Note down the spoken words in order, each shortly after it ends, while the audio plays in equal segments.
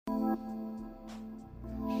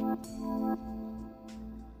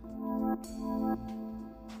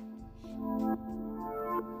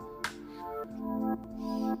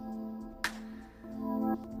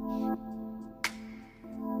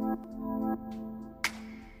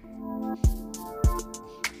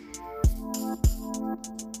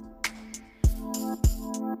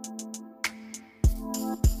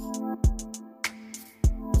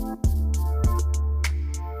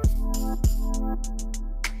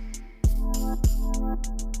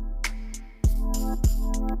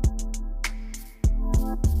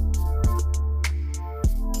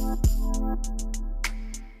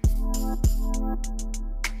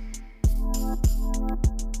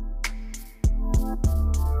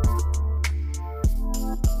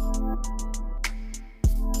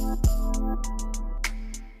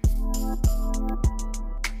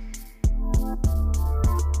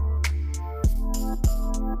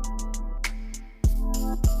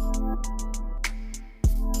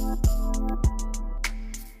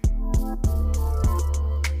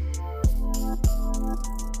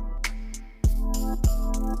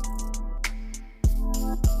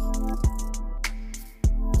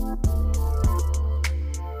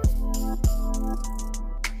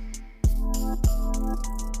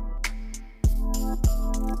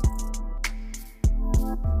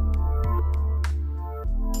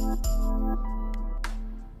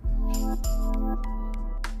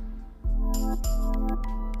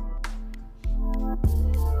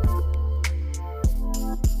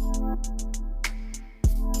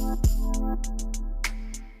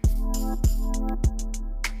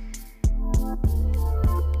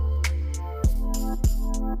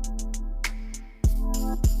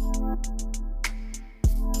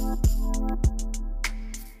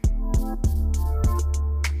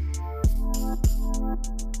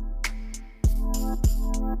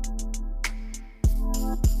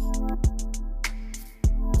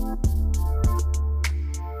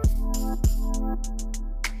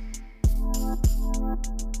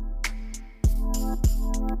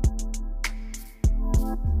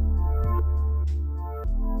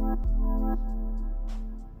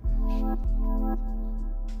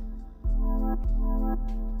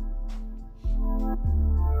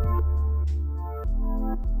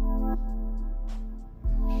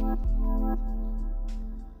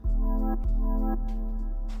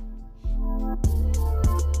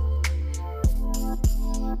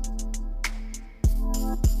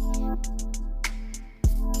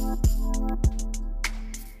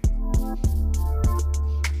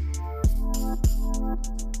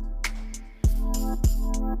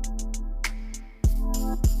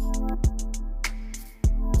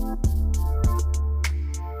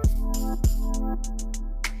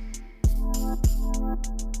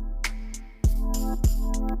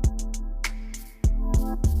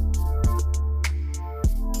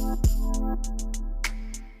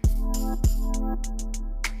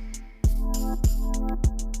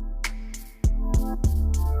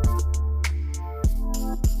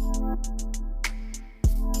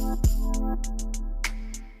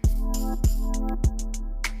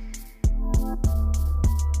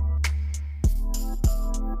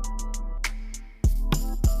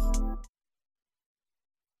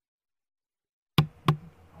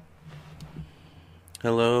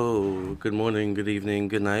Hello, good morning, good evening,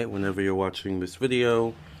 good night, whenever you're watching this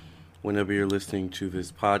video, whenever you're listening to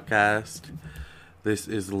this podcast. This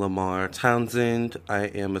is Lamar Townsend. I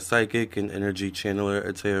am a psychic, an energy channeler,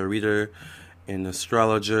 a tarot reader, an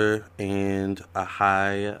astrologer, and a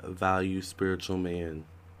high value spiritual man.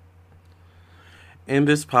 In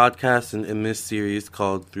this podcast and in this series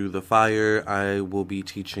called Through the Fire, I will be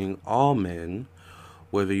teaching all men,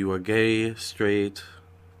 whether you are gay, straight,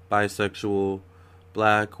 bisexual,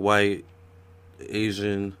 black, white,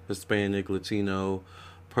 Asian, Hispanic, Latino,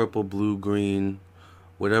 purple, blue, green,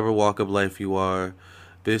 whatever walk of life you are.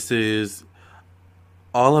 This is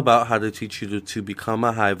all about how to teach you to become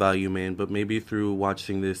a high value man, but maybe through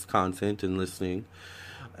watching this content and listening,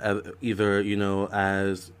 either,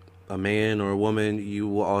 as a man or a woman, you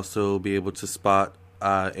will also be able to spot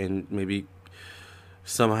and maybe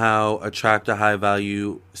somehow attract a high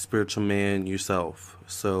value spiritual man yourself.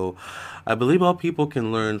 So I believe all people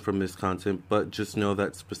can learn from this content, but just know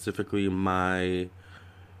that specifically my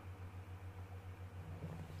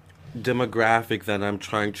demographic that I'm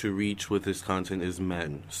trying to reach with this content is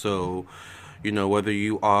men. So, whether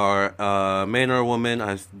you are a man or a woman,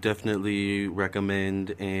 I definitely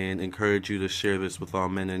recommend and encourage you to share this with all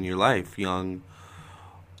men in your life, young,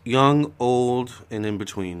 old, and in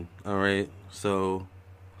between. All right. So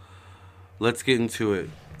let's get into it.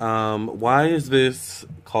 Why is this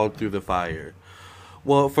called Through the Fire?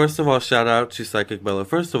 Well, first of all, shout out to Psychic Bella.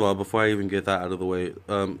 First of all, before I even get that out of the way,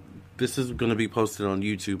 this is going to be posted on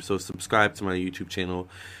YouTube, so subscribe to my YouTube channel.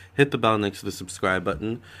 Hit the bell next to the subscribe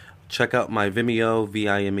button. Check out my Vimeo,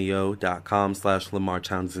 vimeo.com/Lamar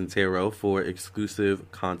Townsend Tarot for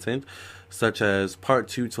exclusive content, such as part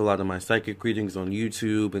 2 to a lot of my psychic readings on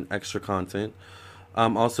YouTube and extra content.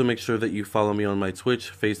 Also, make sure that you follow me on my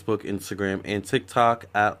Twitch, Facebook, Instagram, and TikTok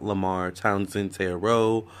at Lamar Townsend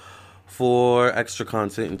Tarot for extra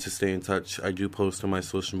content and to stay in touch. I do post on my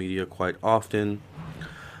social media quite often.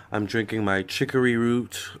 I'm drinking my chicory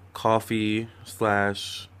root coffee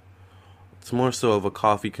slash... It's more so of a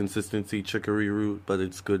coffee consistency chicory root, but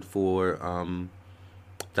it's good for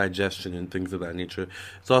digestion and things of that nature.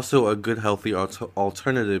 It's also a good, healthy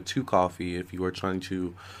alternative to coffee if you are trying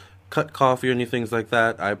to cut coffee or anything like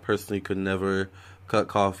that. I personally could never cut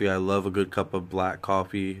coffee. I love a good cup of black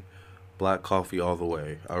coffee all the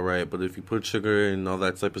way. All right, but if you put sugar and all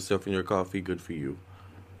that type of stuff in your coffee, good for you.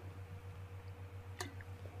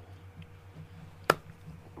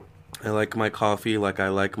 I like my coffee like I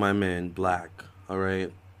like my men, black. All right.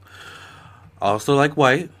 I also like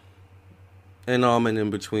white and all men in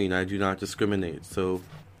between. I do not discriminate. So,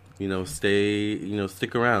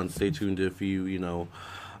 stick around, stay tuned if you,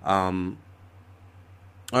 are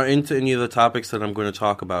into any of the topics that I'm going to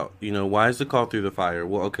talk about. Why is it called Through the Fire?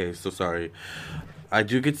 Well, okay, so sorry. I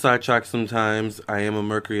do get sidetracked sometimes. I am a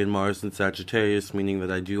Mercury and Mars in Sagittarius, meaning that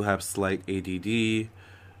I do have slight ADD.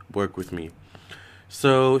 Work with me.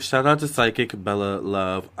 So, shout out to Psychic Bella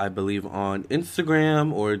Love, I believe on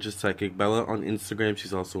Instagram, or just Psychic Bella on Instagram.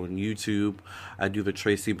 She's also on YouTube. I do the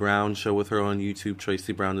Tracy Brown show with her on YouTube.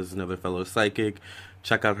 Tracy Brown is another fellow psychic.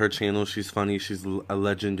 Check out her channel. She's funny. She's a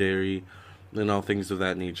legendary and all things of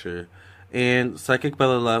that nature. And Psychic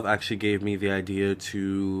Bella Love actually gave me the idea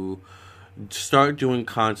to start doing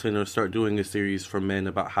content or start doing a series for men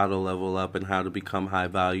about how to level up and how to become high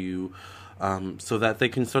value, so that they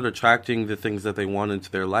can start attracting the things that they want into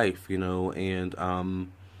their life, and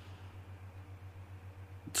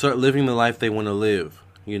start living the life they want to live.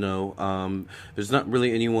 There's not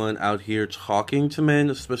really anyone out here talking to men,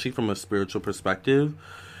 especially from a spiritual perspective.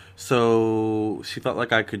 So she felt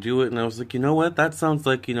like I could do it, and I was like, you know what? That sounds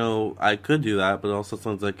like, I could do that, but it also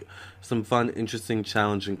sounds like some fun, interesting,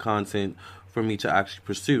 challenging content for me to actually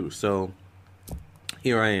pursue. So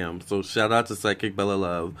here I am. So shout out to Psychic Bella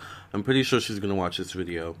Love. I'm pretty sure she's going to watch this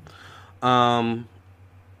video. Through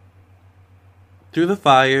the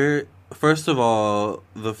Fire, first of all,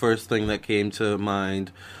 the first thing that came to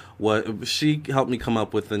mind, she helped me come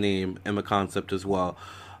up with the name and the concept as well.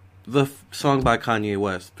 The song by Kanye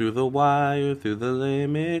West, Through the Wire, Through the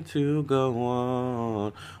Limit to Go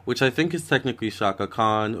On, which I think is technically Shaka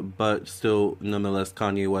Khan, but still, nonetheless,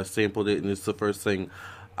 Kanye West sampled it, and it's the first thing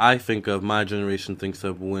I think of, my generation thinks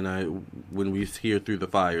of when we hear Through the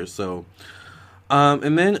Fire. So,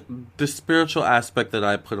 and then the spiritual aspect that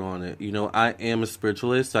I put on it. I am a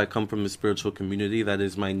spiritualist. I come from a spiritual community. That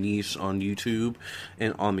is my niche on YouTube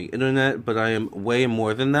and on the internet, but I am way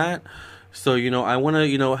more than that. So, I want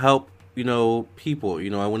to, help, people.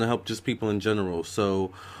 I want to help just people in general.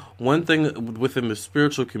 So, one thing within the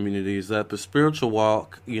spiritual community is that the spiritual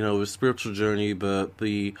walk, the spiritual journey, the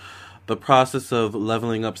the process of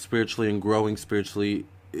leveling up spiritually and growing spiritually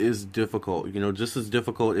is difficult. Just as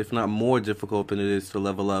difficult, if not more difficult, than it is to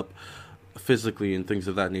level up physically and things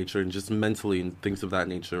of that nature, and just mentally and things of that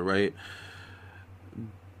nature, right?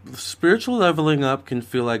 Spiritual leveling up can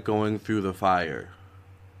feel like going through the fire.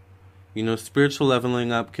 Spiritual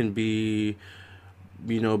leveling up can be,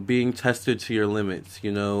 being tested to your limits,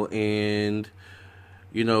 and,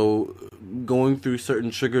 going through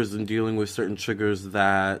certain triggers and dealing with certain triggers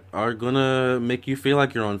that are gonna make you feel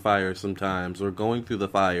like you're on fire sometimes, or going through the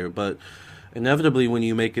fire. But inevitably, when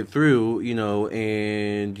you make it through,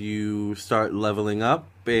 and you start leveling up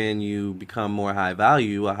and you become more high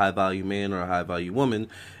value, a high value man or a high value woman,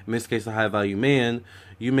 in this case, a high value man,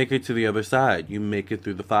 you make it to the other side. You make it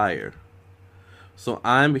through the fire. So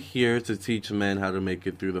I'm here to teach men how to make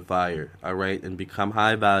it through the fire, all right, and become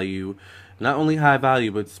high value, not only high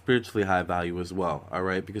value, but spiritually high value as well, all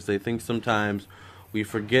right, because I think sometimes we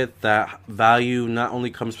forget that value not only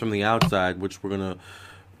comes from the outside, which I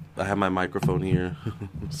have my microphone here,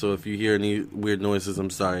 so if you hear any weird noises, I'm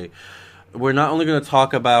sorry. We're not only going to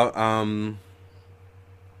talk about,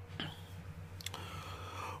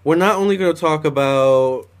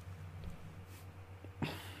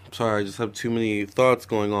 sorry, I just have too many thoughts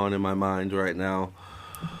going on in my mind right now.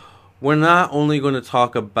 We're not only going to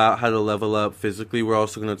talk about how to level up physically, we're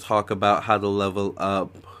also going to talk about how to level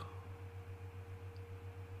up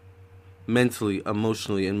mentally,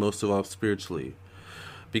 emotionally, and most of all spiritually.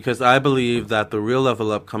 Because I believe that the real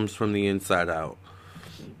level up comes from the inside out.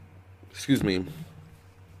 Excuse me.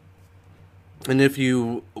 And if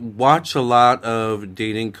you watch a lot of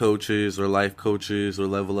dating coaches or life coaches or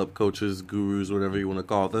level up coaches, gurus, whatever you want to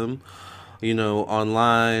call them,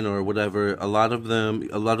 online or whatever, a lot of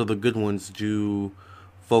the good ones do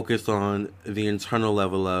focus on the internal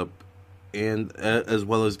level up and as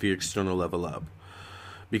well as the external level up.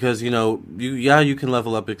 Because, you can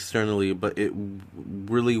level up externally, but it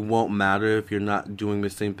really won't matter if you're not doing the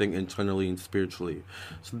same thing internally and spiritually.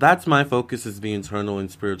 So that's my focus, is the internal and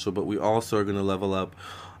spiritual, but we also are going to level up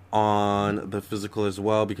on the physical as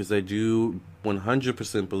well, because I do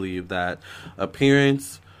 100% believe that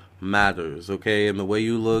appearance matters, okay? And the way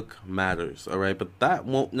you look matters, all right? But that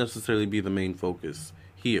won't necessarily be the main focus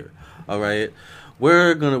here, all right?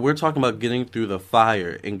 We're talking about getting through the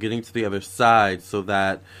fire and getting to the other side, so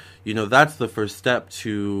that, that's the first step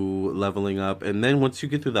to leveling up. And then once you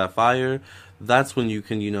get through that fire, that's when you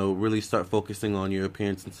can, really start focusing on your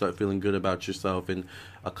appearance and start feeling good about yourself and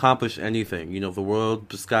accomplish anything. The world,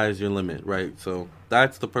 the sky is your limit, right? So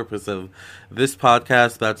that's the purpose of this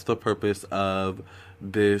podcast. That's the purpose of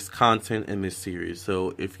this content in this series.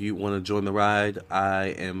 So if you want to join the ride, I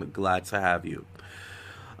am glad to have you.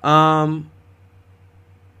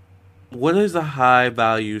 What is a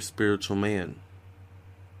high-value spiritual man?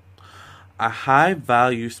 A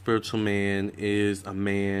high-value spiritual man is a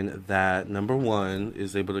man that, number one,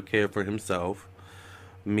 is able to care for himself,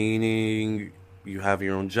 meaning you have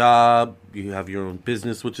your own job, you have your own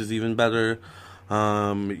business, which is even better.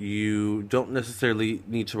 You don't necessarily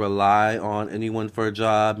need to rely on anyone for a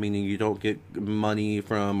job, meaning you don't get money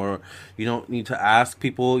from, or you don't need to ask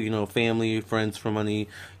people, family, friends for money.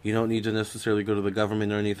 You don't need to necessarily go to the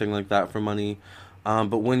government or anything like that for money.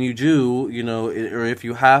 But when you do, or if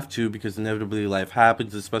you have to, because inevitably life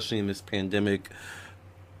happens, especially in this pandemic,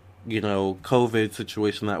 COVID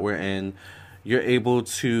situation that we're in, you're able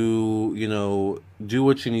to, do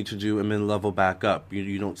what you need to do and then level back up.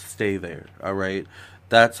 You don't stay there, all right?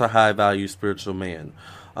 That's a high-value spiritual man.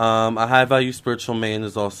 A high-value spiritual man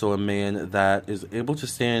is also a man that is able to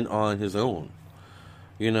stand on his own.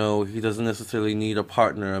 He doesn't necessarily need a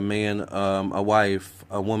partner, a man, a wife,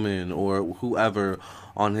 a woman, or whoever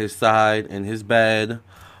on his side, in his bed,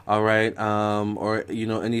 all right? Or,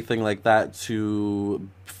 anything like that to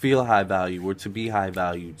feel high value or to be high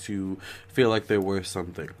value, to feel like they're worth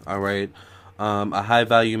something, all right? A high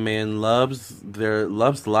value man loves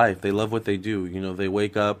life. They love what they do. They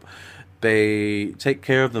wake up, they take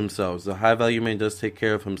care of themselves. A high value man does take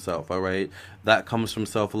care of himself, all right? That comes from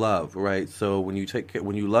self-love, right? So when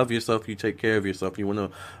you love yourself, you take care of yourself. You want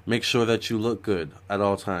to make sure that you look good at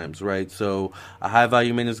all times, right? So a high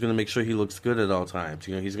value man is going to make sure he looks good at all times.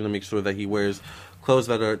 He's going to make sure that he wears clothes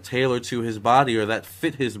that are tailored to his body or that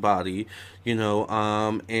fit his body,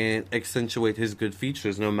 and accentuate his good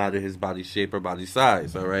features no matter his body shape or body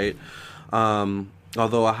size, all right?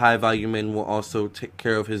 Although a high-value man will also take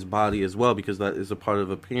care of his body as well, because that is a part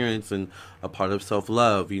of appearance and a part of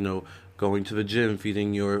self-love, going to the gym,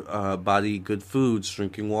 feeding your body good foods,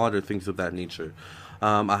 drinking water, things of that nature.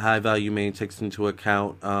 A high value man takes into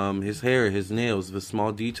account his hair, his nails, the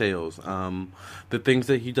small details, the things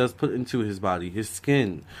that he does put into his body, his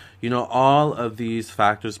skin. All of these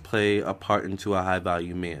factors play a part into a high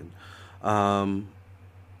value man.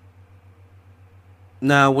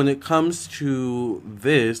 Now, when it comes to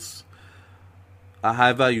this, a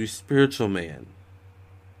high value spiritual man.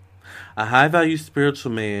 A high value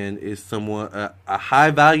spiritual man is someone, a high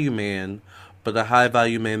value man, but a high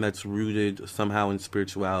value man that's rooted somehow in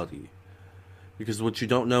spirituality. Because what you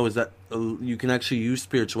don't know is that you can actually use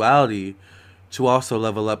spirituality to also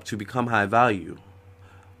level up to become high value.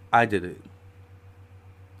 I did it.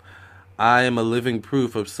 I am a living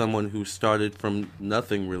proof of someone who started from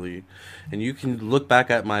nothing, really. And you can look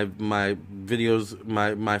back at my videos,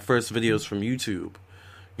 my first videos from YouTube.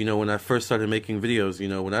 When I first started making videos,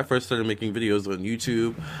 when I first started making videos on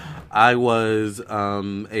YouTube, I was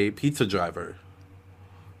a pizza driver,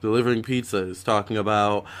 delivering pizzas, talking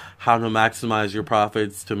about how to maximize your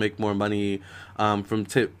profits to make more money from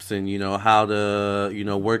tips, and how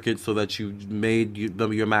to work it so that you made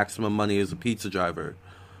your maximum money as a pizza driver.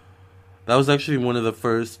 That was actually one of the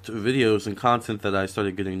first videos and content that I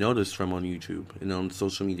started getting noticed from on YouTube and on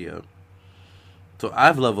social media. So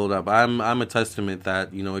I've leveled up. I'm a testament that,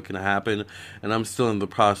 it can happen, and I'm still in the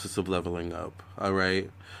process of leveling up. All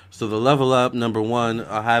right. So the level up, number one,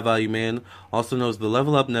 a high value man also knows the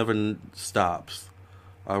level up never stops.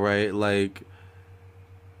 All right. Like,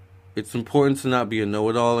 it's important to not be a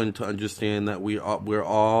know-it-all and to understand that we're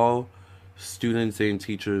all students and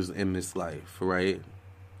teachers in this life, right?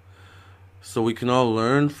 So we can all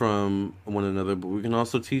learn from one another, but we can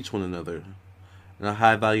also teach one another. And a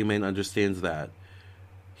high value man understands that.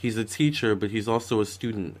 He's a teacher, but he's also a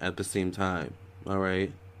student at the same time. All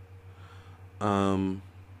right. A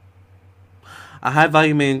high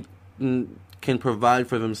value man can provide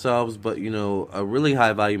for themselves, but a really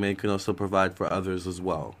high value man can also provide for others as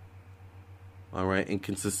well. All right, and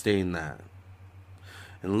can sustain that.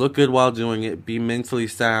 And look good while doing it. Be mentally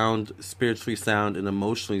sound, spiritually sound, and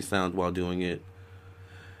emotionally sound while doing it.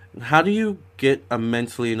 And how do you get a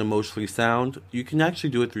mentally and emotionally sound? You can actually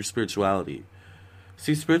do it through spirituality.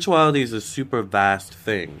 See, spirituality is a super vast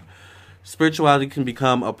thing. Spirituality can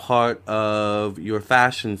become a part of your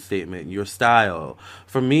fashion statement, your style.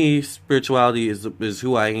 For me, spirituality is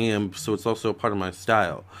who I am, so it's also a part of my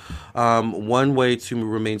style. One way to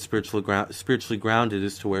remain spiritually grounded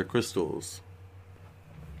is to wear crystals.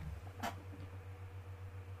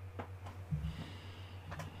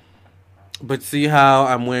 But see how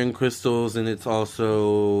I'm wearing crystals and it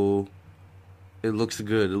looks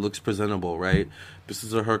good, it looks presentable, right? This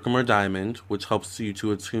is a Herkimer diamond, which helps you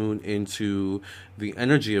to attune into the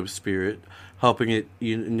energy of spirit, helping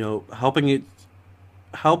you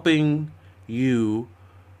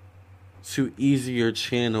to easier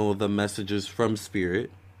channel the messages from spirit.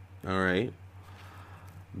 All right.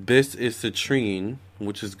 This is citrine,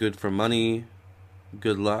 which is good for money,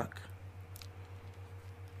 good luck,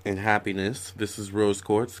 and happiness. This is rose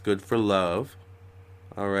quartz, good for love.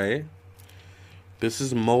 All right. This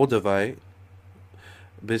is moldavite.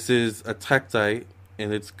 This is a tektite,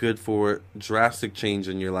 and it's good for drastic change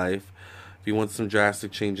in your life. If you want some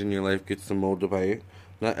drastic change in your life, get some moldavite.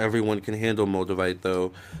 Not everyone can handle moldavite,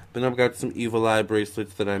 though. Then I've got some evil eye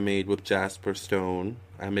bracelets that I made with jasper stone.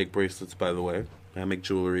 I make bracelets, by the way. I make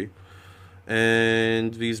jewelry.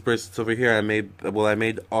 And these bracelets over here, I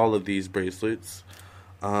made all of these bracelets.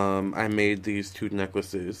 I made these two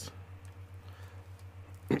necklaces.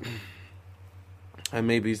 I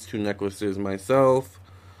made these two necklaces myself,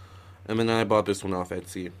 and then I bought this one off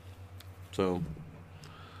Etsy.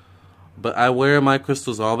 But I wear my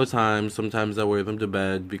crystals all the time. Sometimes I wear them to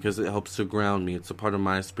bed because it helps to ground me. It's a part of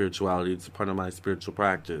my spirituality. It's a part of my spiritual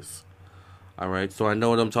practice. All right, so I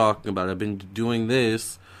know what I'm talking about. I've been doing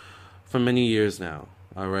this for many years now.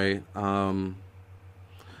 All right.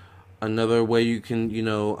 Another way you can,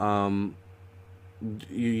 you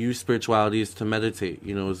use spirituality is to meditate.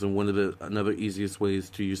 Is one of another easiest ways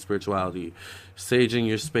to use spirituality. Saging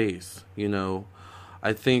your space.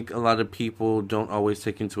 I think a lot of people don't always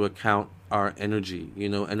take into account our energy.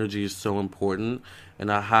 Energy is so important, and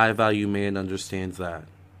a high value man understands that.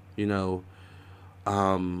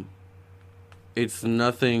 It's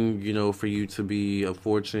nothing, for you to be a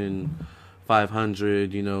Fortune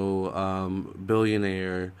 500,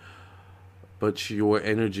 billionaire, but your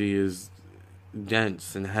energy is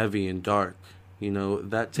dense and heavy and dark.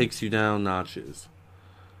 That takes you down notches.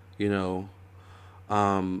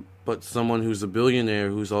 But someone who's a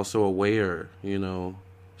billionaire who's also aware,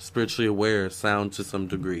 spiritually aware, sound to some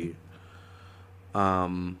degree.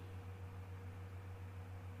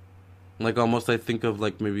 Like, almost I think of,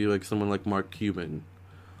 like, maybe, like, someone like Mark Cuban.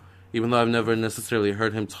 Even though I've never necessarily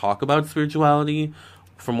heard him talk about spirituality,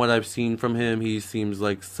 from what I've seen from him, he seems,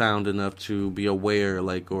 like, sound enough to be aware,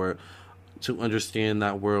 like, or to understand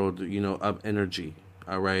that world, of energy,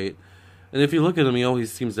 all right? And if you look at him, he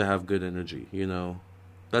always seems to have good energy,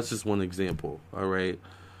 That's just one example, all right?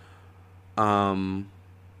 Elon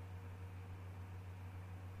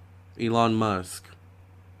Musk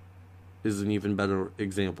is an even better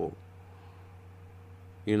example,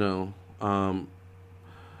 you know.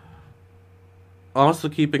 Also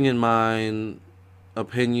keeping in mind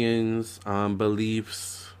opinions,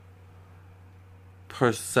 beliefs,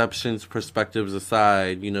 perceptions, perspectives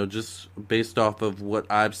aside, just based off of what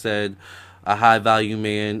I've said, a high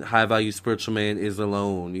value spiritual man is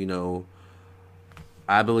alone,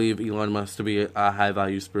 I believe Elon Musk to be a high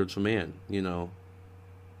value spiritual man,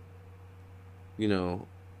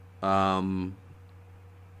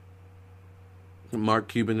 Mark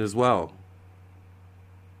Cuban as well.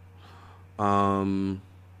 Trying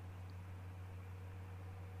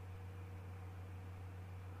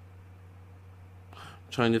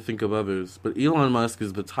to think of others, but Elon Musk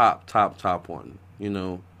is the top one.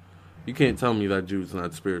 You can't tell me that dude's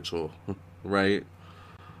not spiritual, right?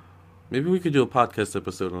 Maybe we could do a podcast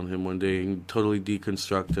episode on him one day and totally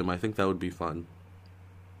deconstruct him. I think that would be fun.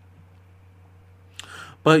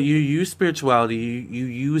 But you use spirituality, you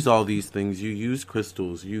use all these things. You use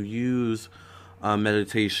crystals, you use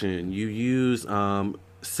meditation, you use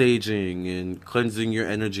saging and cleansing your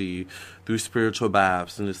energy through spiritual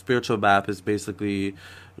baths. And the spiritual bath is basically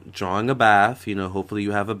drawing a bath. Hopefully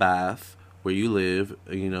you have a bath where you live.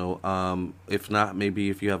 If not,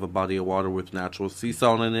 maybe if you have a body of water with natural sea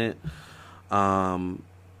salt in it.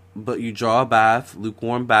 But you draw a bath,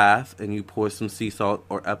 lukewarm bath, and you pour some sea salt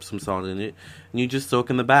or Epsom salt in it, and you just soak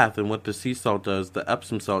in the bath. And what the sea salt does, the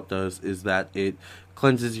Epsom salt does, is that it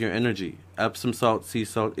cleanses your energy. Epsom salt, sea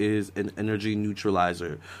salt is an energy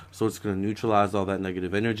neutralizer. So it's going to neutralize all that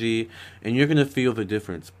negative energy, and you're going to feel the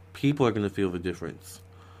difference. People are going to feel the difference.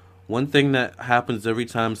 One thing that happens every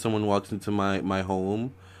time someone walks into my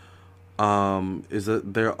home is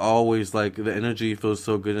that they're always like, the energy feels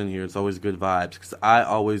so good in here. It's always good vibes. Because I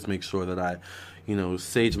always make sure that I,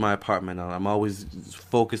 sage my apartment out. I'm always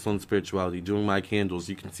focused on spirituality, doing my candles.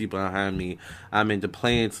 You can see behind me, I'm into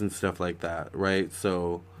plants and stuff like that, right?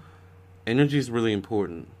 So energy is really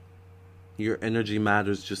important. Your energy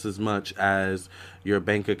matters just as much as your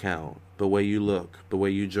bank account, the way you look, the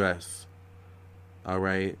way you dress, all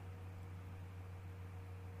right?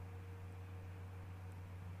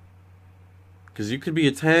 Because you could be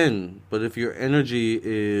a 10, but if your energy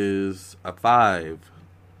is a 5,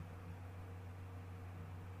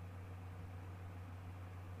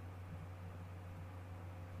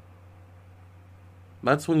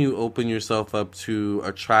 that's when you open yourself up to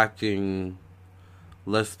attracting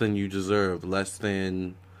less than you deserve, less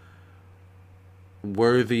than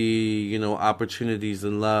worthy, opportunities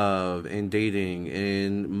in love and dating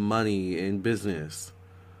and money and business.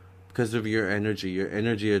 Because of your energy. Your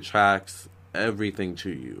energy attracts everything to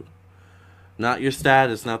you. Not your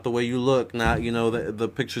status, not the way you look, not,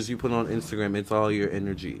 the pictures you put on Instagram. It's all your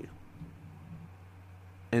energy.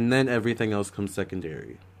 And then everything else comes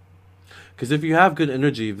secondary. Because if you have good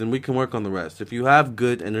energy, then we can work on the rest. If you have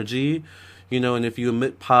good energy, and if you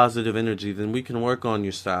emit positive energy, then we can work on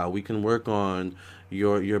your style. We can work on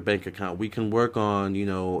your bank account. We can work on,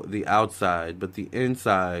 the outside. But the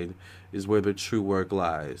inside is where the true work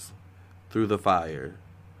lies. Through the fire.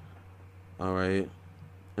 All right?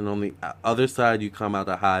 And on the other side, you come out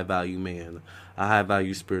a high-value man. A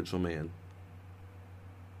high-value spiritual man.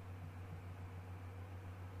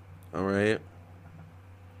 All right?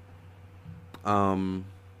 A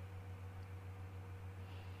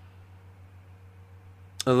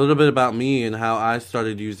little bit about me and how I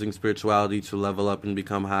started using spirituality to level up and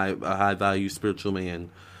become a high-value spiritual man.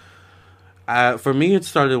 For me, it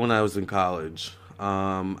started when I was in college.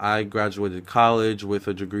 I graduated college with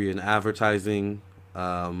a degree in advertising.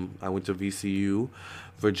 I went to VCU,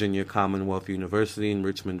 Virginia Commonwealth University in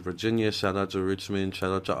Richmond, Virginia. Shout out to Richmond.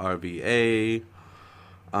 Shout out to RVA.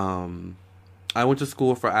 I went to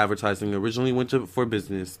school for advertising. Originally went for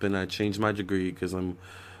business. Then I changed my degree because I'm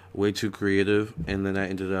way too creative. And then I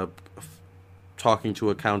ended up talking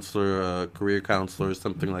to a counselor, a career counselor,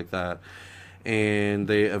 something like that. And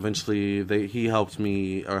he helped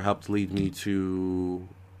lead me to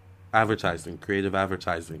advertising, creative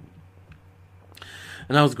advertising.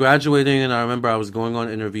 And I was graduating, and I remember I was going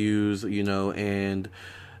on interviews, and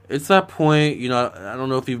it's that point, I don't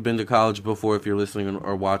know if you've been to college before, if you're listening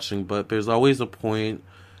or watching, but there's always a point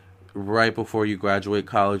right before you graduate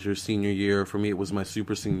college, your senior year. For me, it was my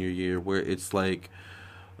super senior year, where it's like,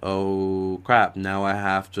 oh crap, now I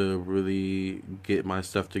have to really get my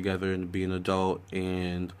stuff together and be an adult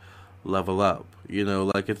and level up.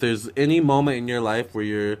 Like if there's any moment in your life where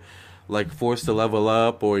you're like forced to level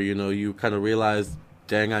up, or you kind of realize,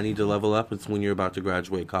 dang, I need to level up, it's when you're about to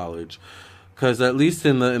graduate college. Because at least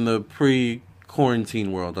in the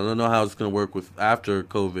pre-quarantine world, I don't know how it's going to work with after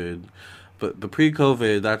COVID, but the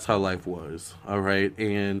pre-COVID, that's how life was. All right,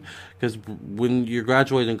 and because when you're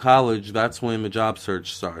graduating college, that's when the job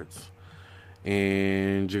search starts,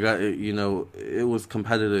 and it was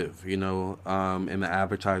competitive, in the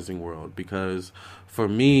advertising world, because for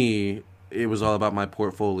me, it was all about my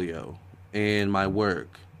portfolio and my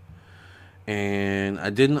work. And I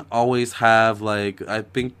didn't always have, like, I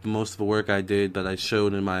think most of the work I did that I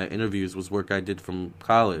showed in my interviews was work I did from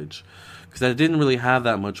college, because I didn't really have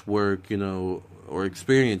that much work, or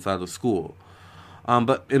experience out of school.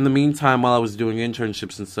 But in the meantime, while I was doing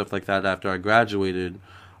internships and stuff like that after I graduated,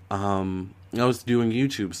 I was doing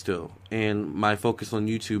YouTube still, and my focus on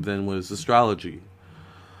YouTube then was astrology.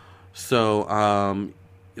 So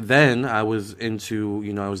then I was into,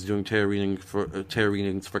 I was doing tarot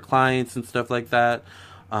readings for clients and stuff like that.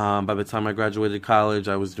 By the time I graduated college,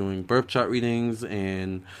 I was doing birth chart readings,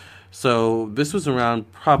 and so this was around,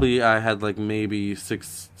 probably I had like maybe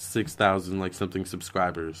 6,000 like something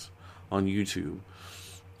subscribers on YouTube.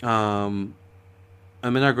 Um,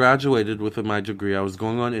 and then I graduated with my degree. I was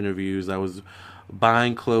going on interviews. I was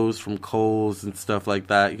buying clothes from Kohl's and stuff like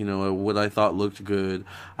that, what I thought looked good.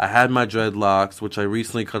 I had my dreadlocks, which I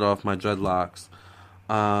recently cut off my dreadlocks.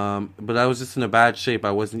 But I was just in a bad shape.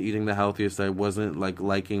 I wasn't eating the healthiest. I wasn't like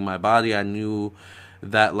liking my body. I knew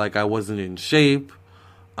that like I wasn't in shape.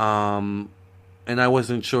 And I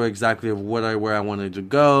wasn't sure exactly of where I wanted to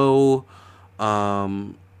go.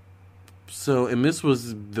 And this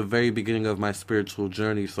was the very beginning of my spiritual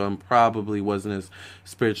journey, so I probably wasn't as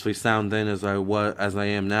spiritually sound then as I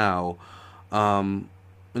am now. And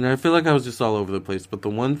I feel like I was just all over the place. But the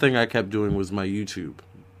one thing I kept doing was my YouTube,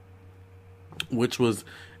 which was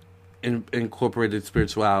incorporated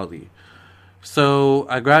spirituality. So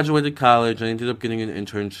I graduated college. I ended up getting an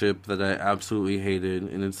internship that I absolutely hated.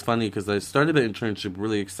 And it's funny because I started the internship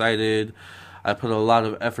really excited. I put a lot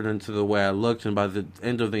of effort into the way I looked, and by the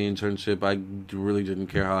end of the internship, I really didn't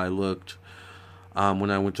care how I looked.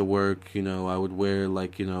 When I went to work, I would wear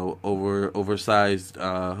like oversized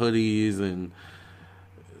hoodies and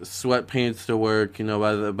sweatpants to work.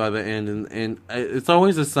 By the end, and it's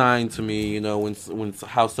always a sign to me, when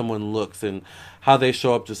how someone looks and how they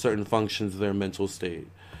show up to certain functions, their mental state.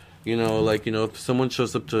 If someone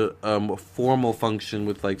shows up to a formal function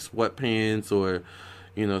with like sweatpants or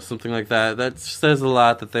something like that, that says a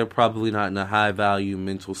lot that they're probably not in a high value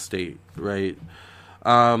mental state, right?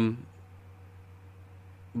 But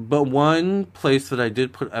one place that I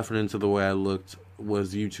did put effort into the way I looked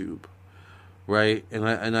was YouTube, right?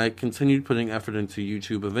 And I continued putting effort into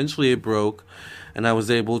YouTube. Eventually it broke, and I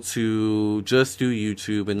was able to just do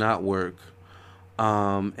YouTube and not work.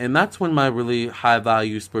 And that's when my really high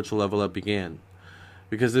value spiritual level up began,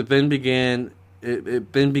 because it then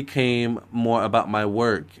became more about my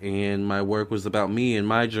work, and my work was about me and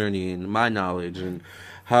my journey and my knowledge and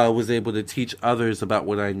how I was able to teach others about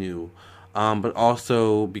what I knew. But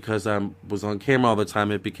also because I was on camera all the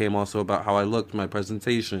time, it became also about how I looked, my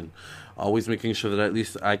presentation, always making sure that at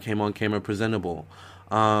least I came on camera presentable.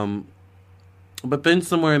 But then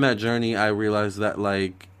somewhere in that journey, I realized that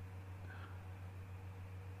like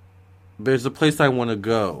there's a place I want to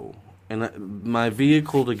go. And my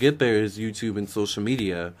vehicle to get there is YouTube and social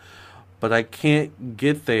media. But I can't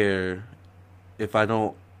get there if I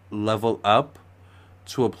don't level up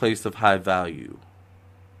to a place of high value.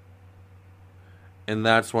 And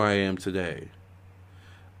that's where I am today.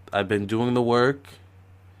 I've been doing the work,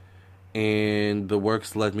 and the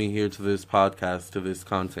work's led me here to this podcast, to this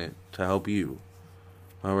content, to help you.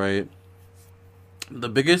 All right? The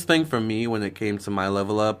biggest thing for me when it came to my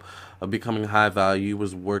level up of becoming high value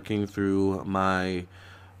was working through my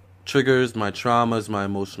triggers, my traumas, my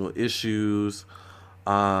emotional issues,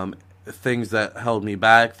 things that held me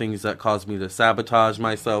back, things that caused me to sabotage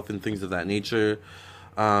myself, and things of that nature.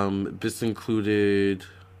 This included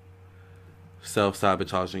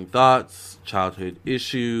self-sabotaging thoughts, childhood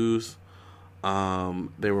issues.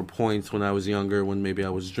 There were points when I was younger when maybe I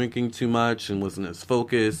was drinking too much and wasn't as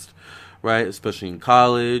focused, right? Especially in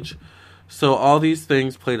college. So all these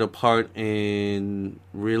things played a part in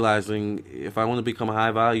realizing if I want to become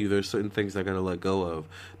high value, there's certain things I got to let go of.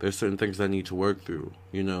 There's certain things I need to work through,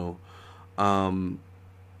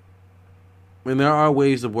 And there are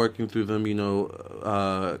ways of working through them,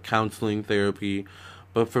 counseling, therapy.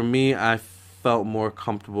 But for me, I felt more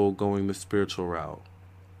comfortable going the spiritual route.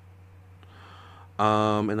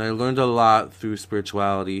 And I learned a lot through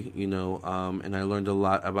spirituality, and I learned a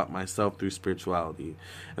lot about myself through spirituality.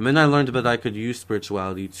 And then I learned that I could use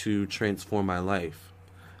spirituality to transform my life.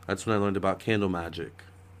 That's when I learned about candle magic.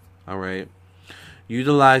 All right.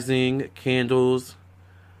 Utilizing candles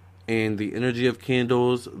and the energy of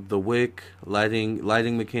candles, the wick, lighting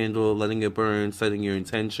the candle, letting it burn, setting your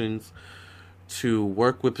intentions to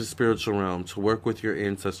work with the spiritual realm, to work with your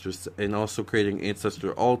ancestors, and also creating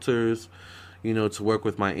ancestor altars, to work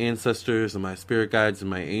with my ancestors and my spirit guides and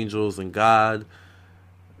my angels and God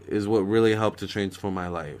is what really helped to transform my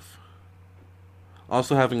life.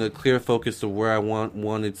 Also having a clear focus of where I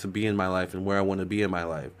wanted to be in my life and where I want to be in my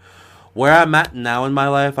life. Where I'm at now in my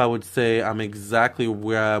life, I would say I'm exactly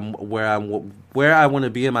where I want to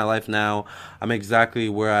be in my life now. I'm exactly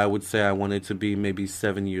where I would say I wanted to be maybe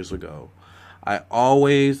 7 years ago. I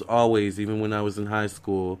always, even when I was in high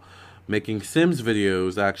school, making Sims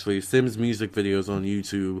videos, Sims music videos on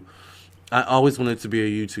YouTube, I always wanted to be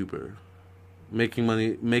a YouTuber. Making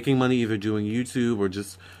money either doing YouTube or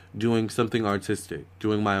just doing something artistic,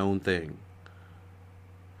 doing my own thing.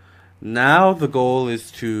 Now the goal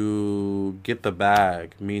is to get the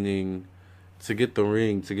bag, meaning to get the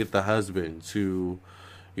ring, to get the husband, to,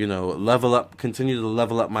 level up, continue to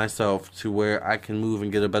level up myself to where I can move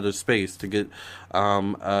and get a better space, to get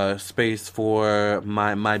a space for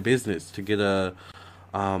my business, to get a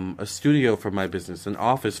studio for my business, an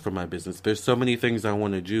office for my business. There's so many things I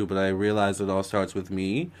want to do, but I realize it all starts with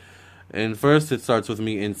me. And first it starts with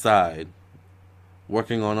me inside,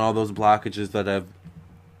 working on all those blockages that have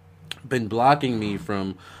been blocking me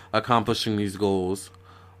from accomplishing these goals.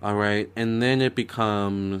 All right. And then it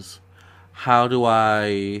becomes, how do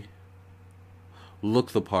I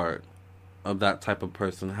look the part of that type of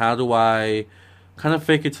person? How do I kind of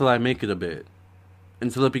fake it till I make it a bit?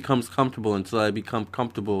 Until it becomes comfortable, until I become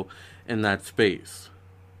comfortable in that space.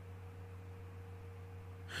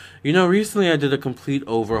 Recently I did a complete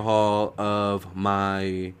overhaul of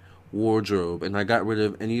my wardrobe, and I got rid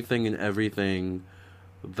of anything and everything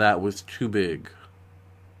that was too big.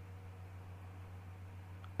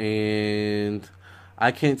 And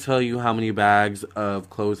I can't tell you how many bags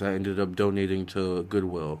of clothes I ended up donating to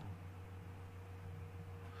Goodwill.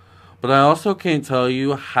 But I also can't tell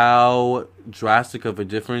you how drastic of a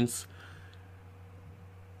difference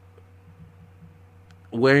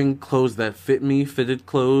wearing clothes that fitted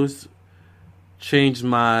clothes, changed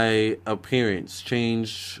my appearance,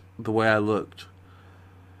 changed the way I looked.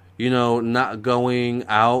 Not going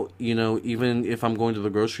out, even if I'm going to the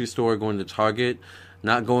grocery store, going to Target,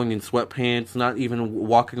 not going in sweatpants, not even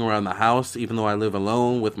walking around the house, even though I live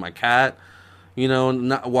alone with my cat,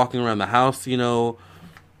 not walking around the house,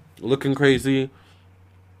 looking crazy.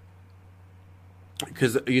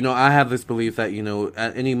 Because, I have this belief that,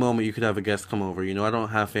 at any moment you could have a guest come over. I don't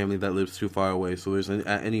have family that lives too far away. So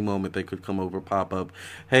at any moment they could come over, pop up.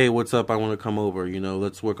 Hey, what's up? I want to come over.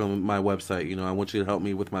 Let's work on my website. I want you to help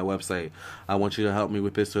me with my website. I want you to help me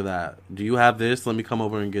with this or that. Do you have this? Let me come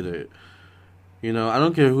over and get it. I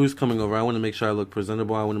don't care who's coming over. I want to make sure I look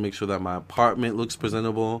presentable. I want to make sure that my apartment looks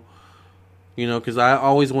presentable. Because I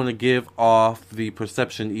always want to give off the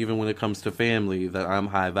perception, even when it comes to family, that I'm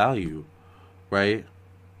high value. Right?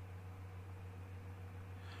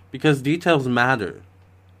 Because details matter.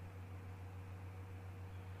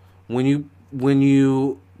 When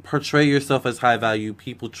you portray yourself as high value,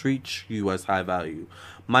 people treat you as high value.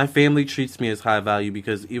 My family treats me as high value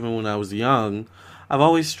because even when I was young, I've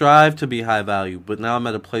always strived to be high value, but now I'm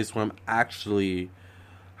at a place where I'm actually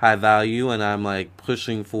high value and I'm like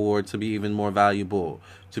pushing forward to be even more valuable,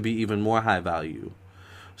 to be even more high value.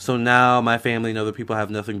 So now my family and other people have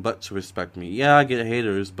nothing but to respect me. Yeah, I get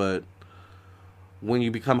haters, but when you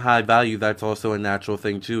become high value, that's also a natural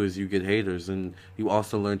thing too, is you get haters, and you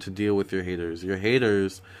also learn to deal with your haters. Your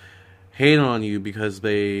haters hate on you because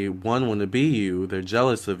they, one, want to be you, they're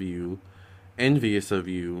jealous of you, envious of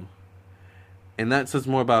you, and that says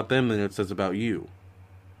more about them than it says about you.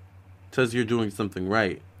 It says you're doing something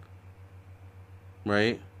right.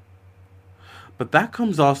 Right? But that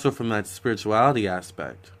comes also from that spirituality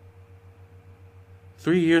aspect.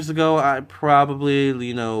 3 years ago, I probably,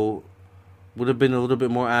 would have been a little bit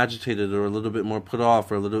more agitated or a little bit more put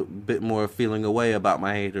off or a little bit more feeling away about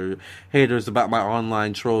my haters, about my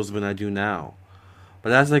online trolls than I do now.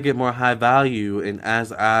 But as I get more high value and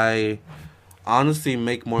as I honestly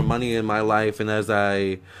make more money in my life and as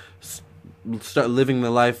I start living the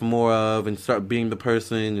life more of and start being the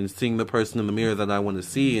person and seeing the person in the mirror that I want to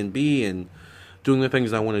see and be and doing the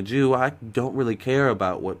things I want to do, I don't really care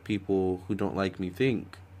about what people who don't like me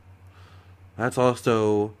think. That's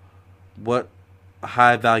also what a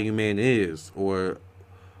high value man is, or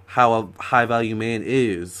how a high value man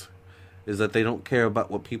is that they don't care about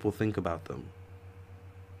what people think about them.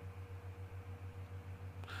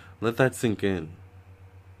 Let that sink in.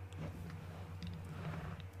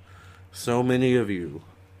 So many of you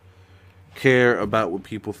care about what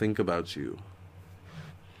people think about you.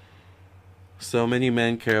 So many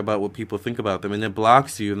men care about what people think about them, and it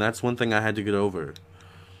blocks you, and that's one thing I had to get over.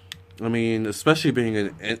 I mean, especially being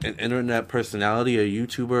an internet personality, a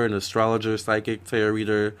YouTuber, an astrologer, psychic, tarot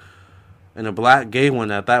reader, and a black gay one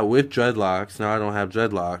at that with dreadlocks. Now I don't have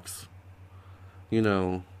dreadlocks. You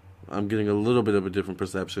know, I'm getting a little bit of a different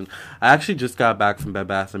perception. I actually just got back from Bed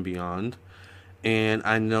Bath & Beyond, and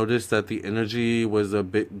I noticed that the energy was a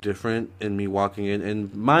bit different in me walking in.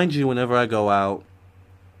 And mind you, whenever I go out,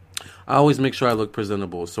 I always make sure I look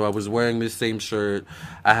presentable. So I was wearing this same shirt.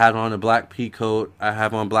 I had on a black pea coat. I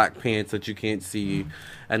have on black pants that you can't see.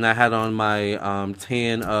 And I had on my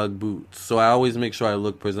tan Ugg boots. So I always make sure I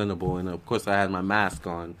look presentable. And of course I had my mask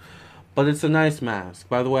on. But it's a nice mask.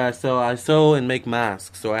 By the way, I sew and make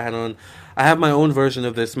masks. So I have my own version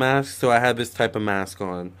of this mask. So I had this type of mask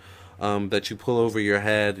on that you pull over your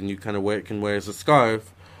head, and you kind of can wear as a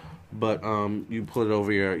scarf. But you pull it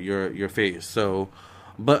over your face. So...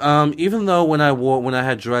 But even though when I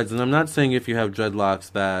had dreads, and I'm not saying if you have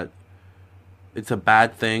dreadlocks that it's a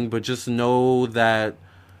bad thing, but just know that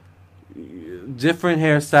different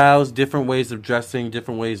hairstyles, different ways of dressing,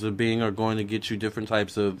 different ways of being are going to get you different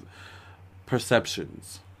types of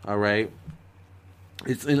perceptions. All right?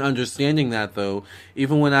 It's in understanding that, though.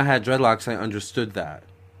 Even when I had dreadlocks, I understood that.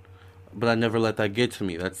 But I never let that get to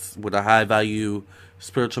me. That's what a high-value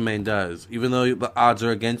spiritual man does. Even though the odds are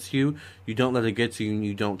against you, you don't let it get to you and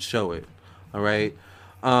you don't show it. All right?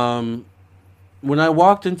 When I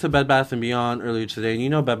walked into Bed Bath & Beyond earlier today, and you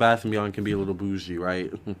know Bed Bath & Beyond can be a little bougie,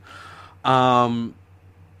 right?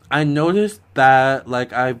 I noticed that,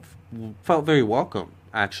 like, I felt very welcome,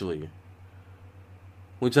 actually.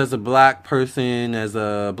 Which, as a black person, as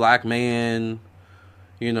a black man,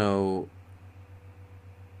 you know,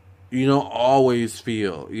 you don't always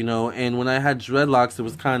feel, you know. And when I had dreadlocks, it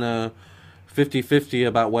was kind of 50-50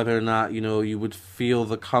 about whether or not, you know, you would feel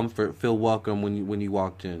the comfort, feel welcome when you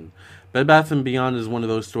walked in. Bed Bath & Beyond is one of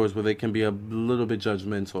those stores where they can be a little bit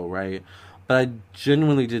judgmental, right? But I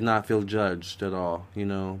genuinely did not feel judged at all, you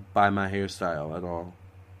know, by my hairstyle at all.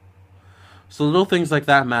 So little things like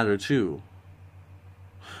that matter too.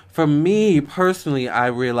 For me, personally, I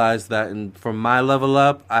realized that for my level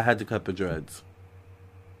up, I had to cut the dreads.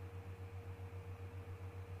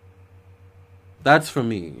 That's for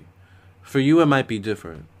me. For you, it might be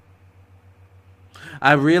different.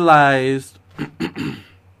 I realized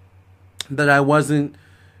that I wasn't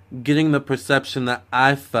getting the perception that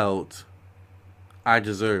I felt I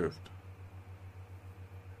deserved.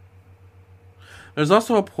 There's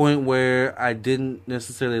also a point where I didn't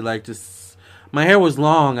necessarily like to... My hair was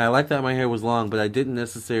long. I liked that my hair was long, but I didn't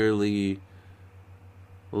necessarily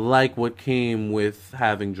like what came with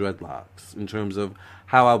having dreadlocks in terms of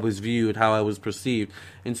how I was viewed, how I was perceived.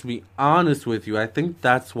 And to be honest with you, I think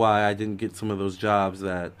that's why I didn't get some of those jobs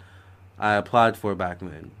that I applied for back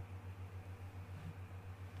then.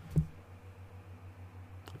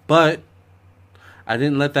 But I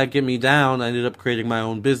didn't let that get me down. I ended up creating my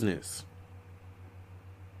own business.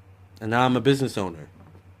 And now I'm a business owner.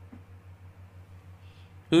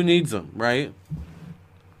 Who needs them, right?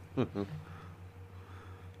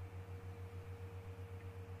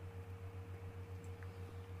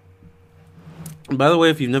 By the way,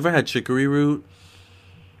 if you've never had chicory root,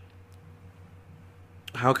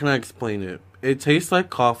 how can I explain it? It tastes like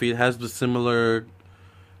coffee. It has the similar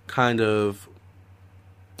kind of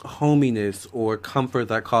hominess or comfort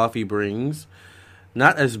that coffee brings.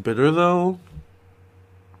 Not as bitter, though.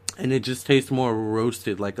 And it just tastes more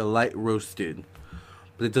roasted, like a light roasted.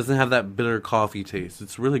 But it doesn't have that bitter coffee taste.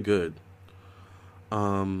 It's really good.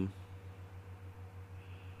 I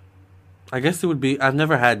guess it would be... I've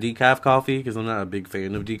never had decaf coffee because I'm not a big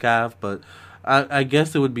fan of decaf. But I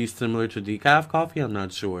guess it would be similar to decaf coffee. I'm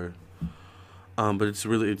not sure. But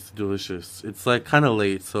it's delicious. It's like kind of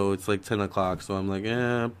late, so it's like 10 o'clock. So I'm like,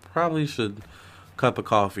 probably should cup of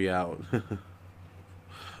coffee out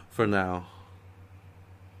for now.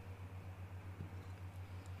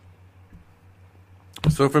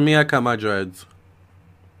 So for me, I cut my dreads.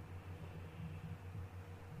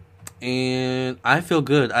 And I feel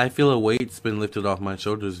good. I feel a weight's been lifted off my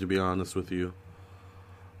shoulders, to be honest with you.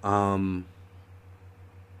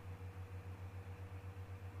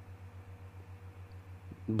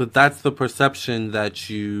 But that's the perception that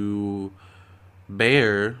you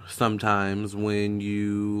bear sometimes when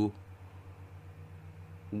you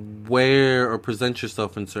wear or present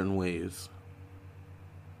yourself in certain ways,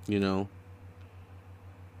 you know?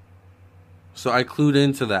 So I clued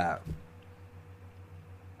into that.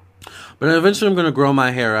 But eventually I'm going to grow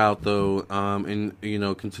my hair out, though, and,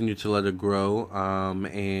 continue to let it grow.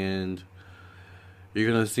 And you're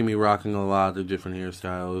going to see me rocking a lot of different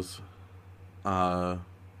hairstyles.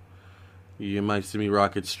 You might see me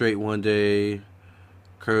rock it straight one day,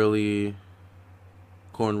 curly,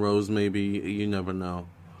 cornrows maybe. You never know.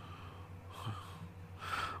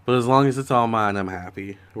 But as long as it's all mine, I'm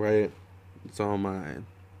happy, right? It's all mine.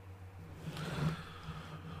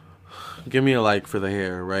 Give me a like for the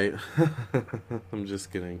hair, right? I'm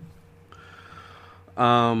just kidding.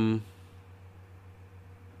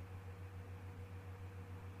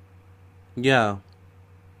 Yeah.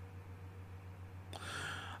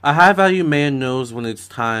 A high value man knows when it's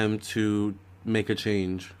time to make a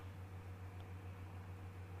change.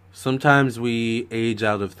 Sometimes we age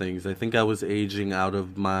out of things. I think I was aging out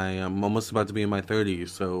of I'm almost about to be in my 30s,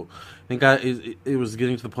 so I think it was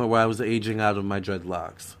getting to the point where I was aging out of my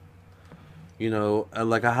dreadlocks.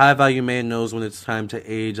 Like a high value man knows when it's time to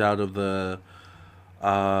age out of the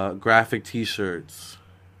graphic t-shirts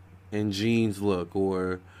and jeans look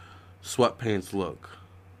or sweatpants look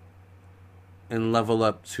and level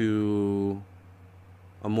up to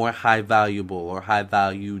a more high valuable or high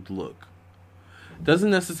valued look.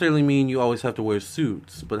 Doesn't necessarily mean you always have to wear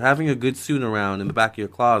suits, but having a good suit around in the back of your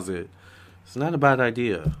closet is not a bad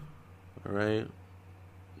idea. All right?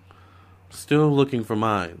 Still looking for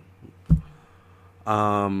mine.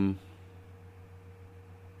 But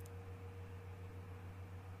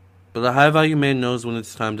a high value man knows when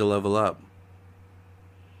it's time to level up.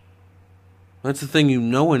 That's the thing,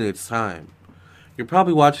 when it's time. You're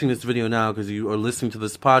probably watching this video now because you are listening to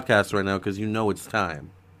this podcast right now because you know it's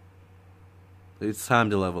time. It's time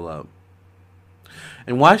to level up.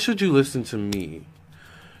 And why should you listen to me?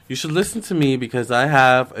 You should listen to me because I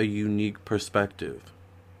have a unique perspective.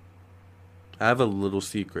 I have a little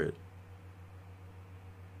secret.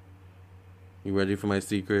 You ready for my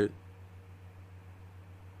secret?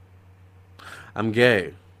 I'm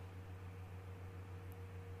gay.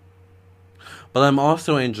 But I'm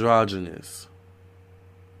also androgynous.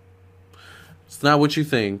 It's not what you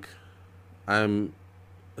think. I'm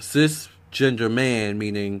a cisgender man,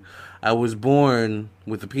 meaning I was born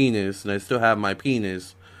with a penis, and I still have my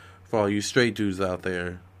penis, for all you straight dudes out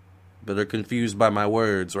there that are confused by my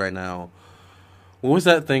words right now. What was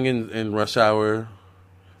that thing in Rush Hour?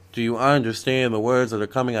 Do you understand the words that are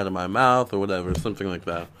coming out of my mouth, or whatever, something like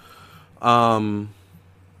that. I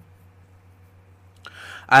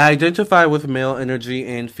identify with male energy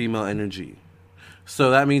and female energy.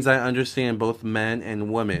 So that means I understand both men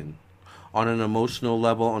and women on an emotional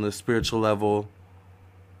level, on a spiritual level,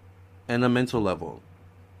 and a mental level.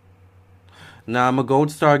 Now, I'm a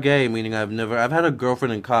gold star gay, meaning I've had a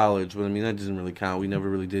girlfriend in college, but I mean, that doesn't really count. We never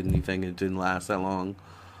really did anything. It didn't last that long.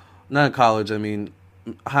 Not in college, I mean,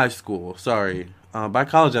 high school. Sorry. By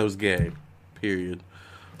college, I was gay. Period.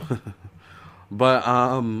 But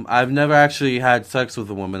I've never actually had sex with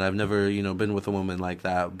a woman. I've never, been with a woman like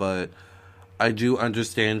that. But I do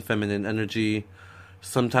understand feminine energy.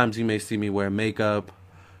 Sometimes you may see me wear makeup.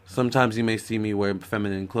 Sometimes you may see me wear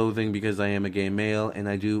feminine clothing because I am a gay male and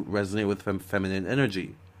I do resonate with feminine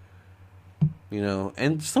energy.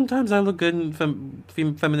 And sometimes I look good in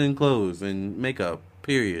feminine clothes and makeup,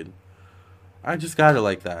 period. I just got it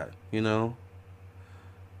like that, It's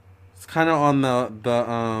kind of on a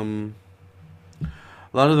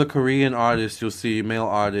lot of the Korean artists, you'll see male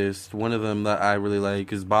artists. One of them that I really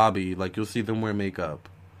like is Bobby. Like, you'll see them wear makeup.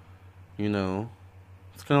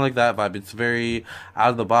 It's kind of like that vibe. It's very out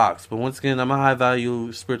of the box. But once again, I'm a high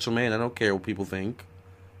value spiritual man. I don't care what people think.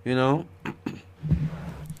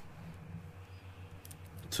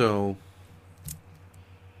 So,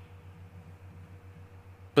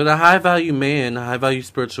 but a high value man, a high value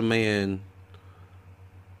spiritual man,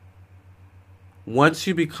 once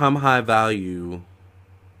you become high value,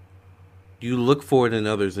 you look for it in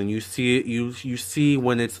others, and you see it. You see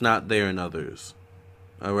when it's not there in others.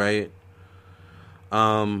 All right.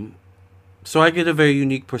 So I get a very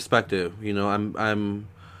unique perspective.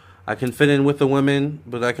 I can fit in with the women,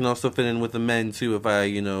 but I can also fit in with the men too if I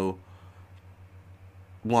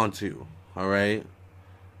want to. All right.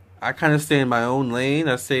 I kind of stay in my own lane.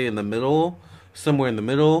 I stay in the middle, somewhere in the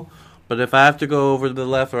middle. But if I have to go over to the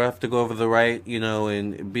left or I have to go over to the right,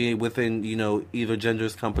 and be within, either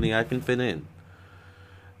gender's company, I can fit in.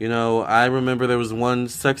 You know, I remember there was one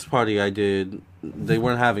sex party I did. They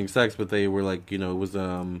weren't having sex, but they were like, it was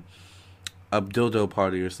a dildo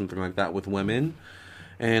party or something like that with women.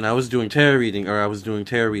 And I was doing tarot reading, or I was doing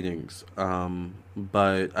tarot readings.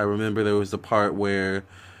 But I remember there was a part where,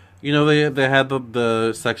 they had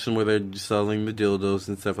the section where they're selling the dildos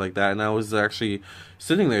and stuff like that, and I was actually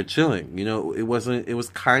sitting there chilling. It was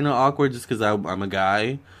kind of awkward just because I'm a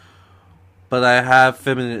guy, but I have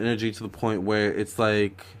feminine energy to the point where it's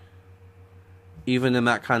like, even in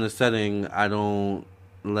that kind of setting, I don't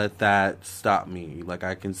let that stop me. Like,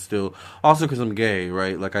 I can still, also because I'm gay,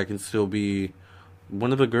 right? Like, I can still be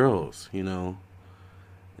one of the girls, And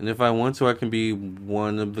if I want to, I can be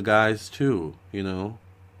one of the guys too.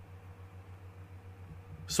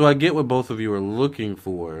 So I get what both of you are looking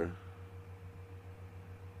for.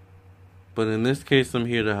 But in this case, I'm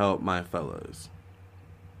here to help my fellas.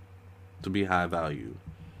 To be high value.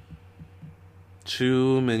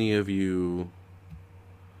 Too many of you,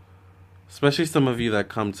 especially some of you that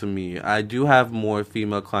come to me, I do have more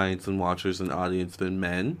female clients and watchers and audience than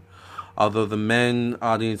men. Although the men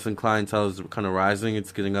audience and clientele is kind of rising,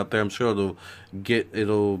 it's getting up there. I'm sure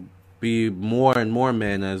it'll be more and more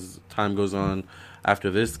men as time goes on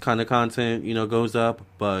after this kind of content, goes up.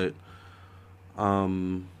 But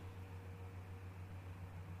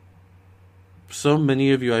so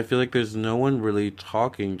many of you, I feel like there's no one really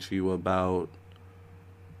talking to you about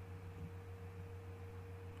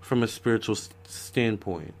from a spiritual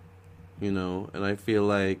standpoint, and I feel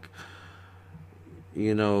like,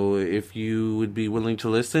 if you would be willing to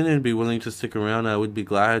listen and be willing to stick around, I would be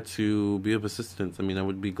glad to be of assistance. I mean, I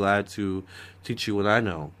would be glad to teach you what I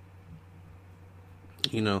know.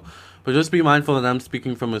 But just be mindful that I'm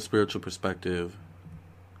speaking from a spiritual perspective.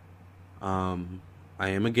 I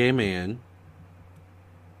am a gay man,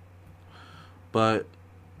 but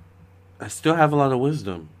I still have a lot of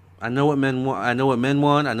wisdom. I know what men want. I know what men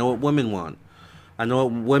want. I know what women want. I know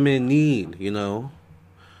what women need,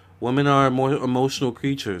 Women are more emotional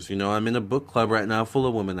creatures, I'm in a book club right now full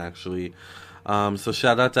of women, actually. So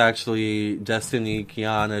shout out to actually Destiny,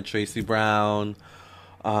 Kiana, Tracy Brown,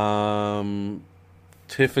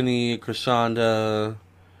 Tiffany, Krishanda.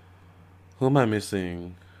 Who am I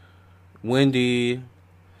missing? Wendy,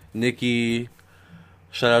 Nikki.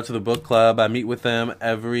 Shout out to the book club. I meet with them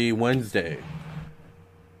every Wednesday.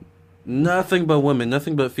 Nothing but women,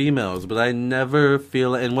 nothing but females. But I never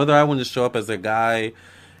feel, and whether I want to show up as a guy,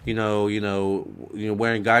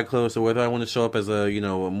 wearing guy clothes, or whether I want to show up as a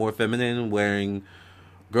more feminine, wearing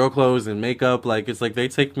girl clothes and makeup, like, it's like they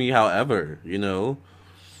take me however, I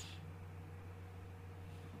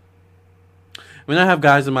mean, I have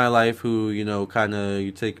guys in my life who, kind of,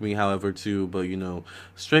 you take me however too, but,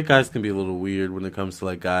 straight guys can be a little weird when it comes to,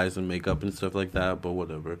 like, guys and makeup and stuff like that, but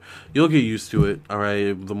whatever. You'll get used to it,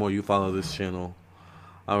 alright, the more you follow this channel.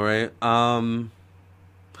 Alright, I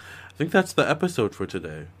think that's the episode for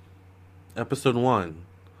today. Episode 1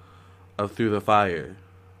 of Through the Fire.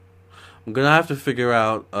 I'm gonna have to figure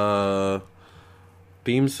out a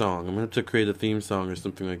theme song. I'm gonna have to create a theme song or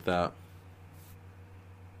something like that.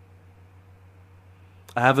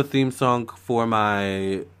 I have a theme song for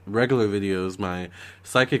my regular videos, my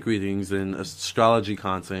psychic readings and astrology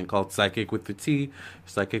content called Psychic with the T.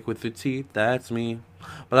 Psychic with the T, that's me.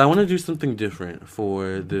 But I want to do something different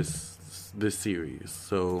for this series.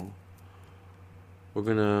 So it's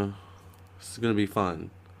gonna be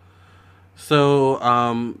fun.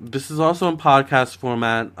 So this is also in podcast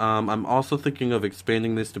format. I'm also thinking of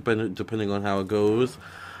expanding this depending on how it goes.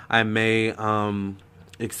 I may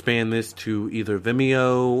expand this to either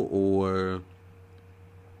Vimeo or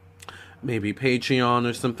maybe Patreon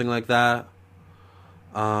or something like that.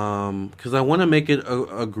 Because I want to make it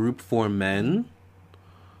a group for men,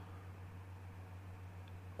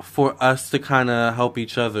 for us to kind of help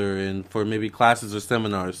each other, and for maybe classes or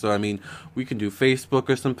seminars. So I mean, we can do Facebook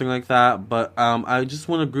or something like that. But I just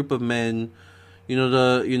want a group of men,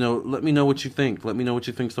 let me know what you think. Let me know what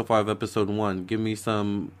you think so far of episode 1. Give me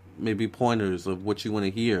some maybe pointers of what you want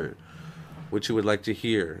to hear, what you would like to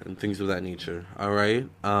hear, and things of that nature. All right.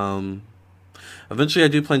 Eventually, I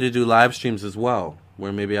do plan to do live streams as well,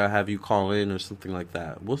 where maybe I'll have you call in or something like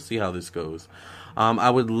that. We'll see how this goes. I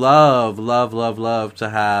would love to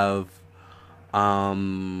have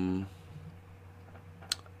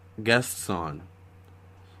guests on.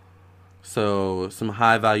 So some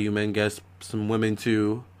high value men guests, some women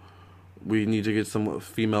too. We need to get some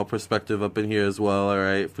female perspective up in here as well,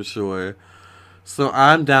 alright, for sure. So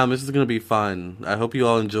I'm down. This is going to be fun. I hope you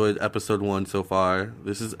all enjoyed episode 1 so far.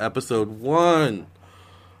 This is episode 1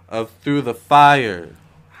 of Through the Fire.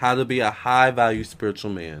 How to be a high value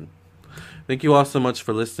spiritual man. Thank you all so much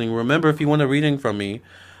for listening. Remember, if you want a reading from me,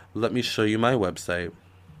 let me show you my website.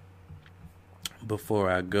 Before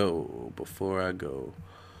I go.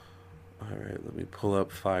 Alright, let me pull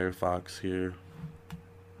up Firefox here.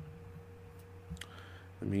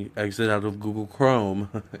 Let me exit out of Google Chrome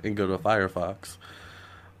and go to Firefox.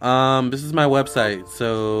 This is my website.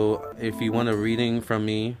 So if you want a reading from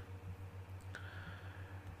me,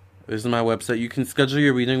 this is my website. You can schedule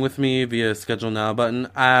your reading with me via Schedule Now button.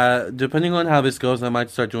 Depending on how this goes, I might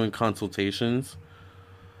start doing consultations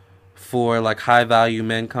for like high value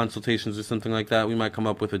men consultations or something like that. We might come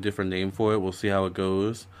up with a different name for it. We'll see how it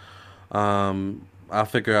goes. I'll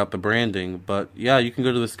figure out the branding. But yeah, you can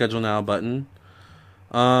go to the Schedule Now button.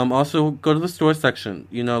 Also, go to the store section.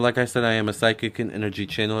 You know, like I said, I am a psychic and energy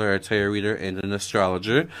channeler, a tarot reader, and an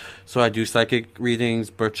astrologer. So I do psychic readings,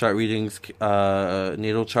 birth chart readings,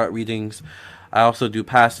 natal chart readings. I also do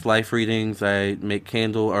past life readings. I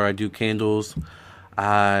do candles.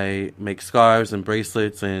 I make scarves and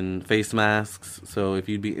bracelets and face masks. So if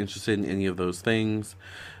you'd be interested in any of those things,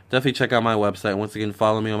 definitely check out my website. Once again,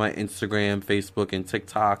 follow me on my Instagram, Facebook, and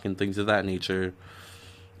TikTok, and things of that nature.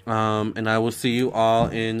 And I will see you all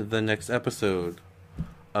in the next episode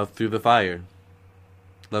of Through the Fire.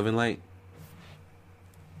 Love and light.